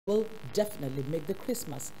will definitely make the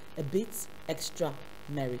Christmas a bit extra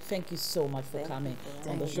merry. Thank you so much for coming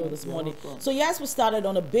on the show this morning. So yes, we started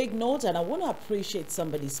on a big note, and I want to appreciate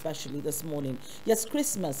somebody especially this morning. Yes,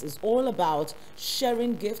 Christmas is all about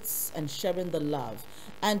sharing gifts and sharing the love.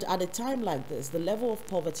 And at a time like this, the level of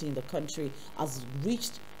poverty in the country has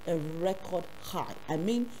reached a record high. I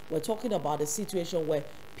mean, we're talking about a situation where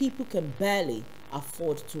people can barely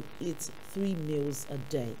afford to eat 3 meals a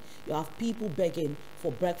day. You have people begging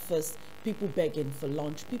for breakfast, people begging for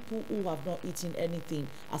lunch, people who have not eaten anything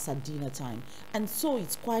as at dinner time. And so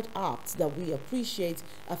it's quite apt that we appreciate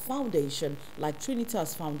a foundation like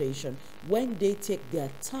Trinitas Foundation when they take their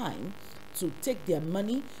time to take their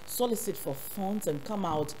money, solicit for funds, and come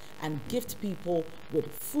out and gift people with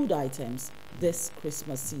food items this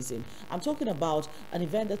Christmas season. I'm talking about an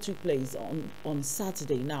event that took place on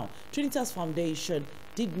Saturday. Now, Trinitas Foundation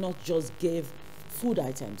did not just give food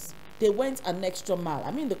items. They went an extra mile.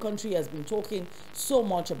 I mean, the country has been talking so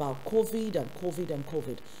much about COVID and COVID and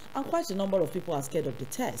COVID. And quite a number of people are scared of the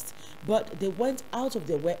test. But they went out of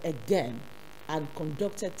their way again and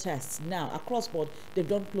conducted tests. Now, across board, they've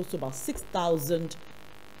done close to about 6,000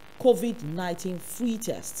 COVID-19 free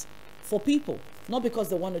tests for people. Not because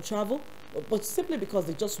they want to travel, but simply because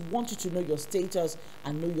they just want you to know your status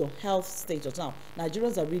and know your health status. Now,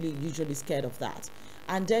 Nigerians are really usually scared of that.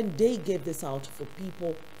 And then they gave this out for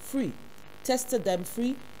people free, tested them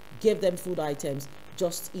free, gave them food items,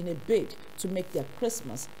 just in a bid to make their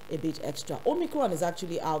Christmas a bit extra. Omicron is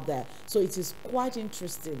actually out there, so it is quite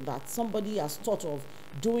interesting that somebody has thought of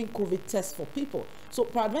doing COVID tests for people. So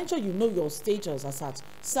peradventure, you know your status as at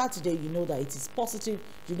Saturday, you know that it is positive,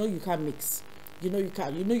 you know you can't mix, you know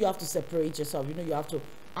you have to separate yourself, you know you have to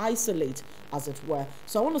isolate, as it were.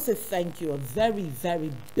 So I want to say thank you, a very,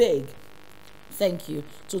 very big thank you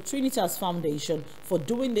to Trinitas Foundation for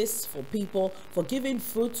doing this for people, for giving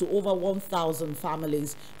food to over 1,000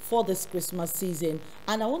 families for this Christmas season.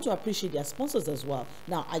 And I want to appreciate their sponsors as well.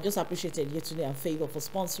 Now, I just appreciated Yetunde and Favor for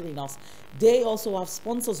sponsoring us. They also have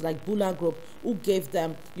sponsors like Bula Group, who gave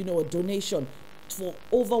them, you know, a donation for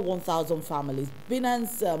over 1,000 families.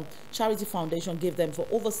 Binance Charity Foundation gave them for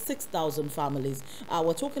over 6,000 families.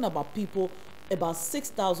 We're talking about people, about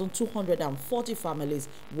 6,240 families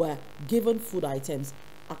were given food items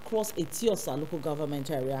across Etiosa local government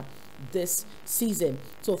area this season.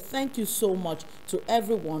 So thank you so much to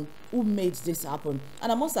everyone who made this happen.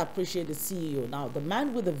 And I must appreciate the CEO now, the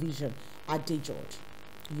man with the vision, Ade George.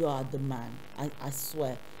 You are the man. I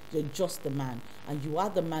swear. You're just the man, and you are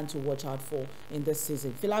the man to watch out for in this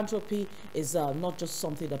season. Philanthropy is not just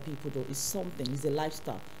something that people do. It's something, it's a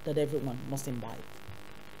lifestyle that everyone must imbibe.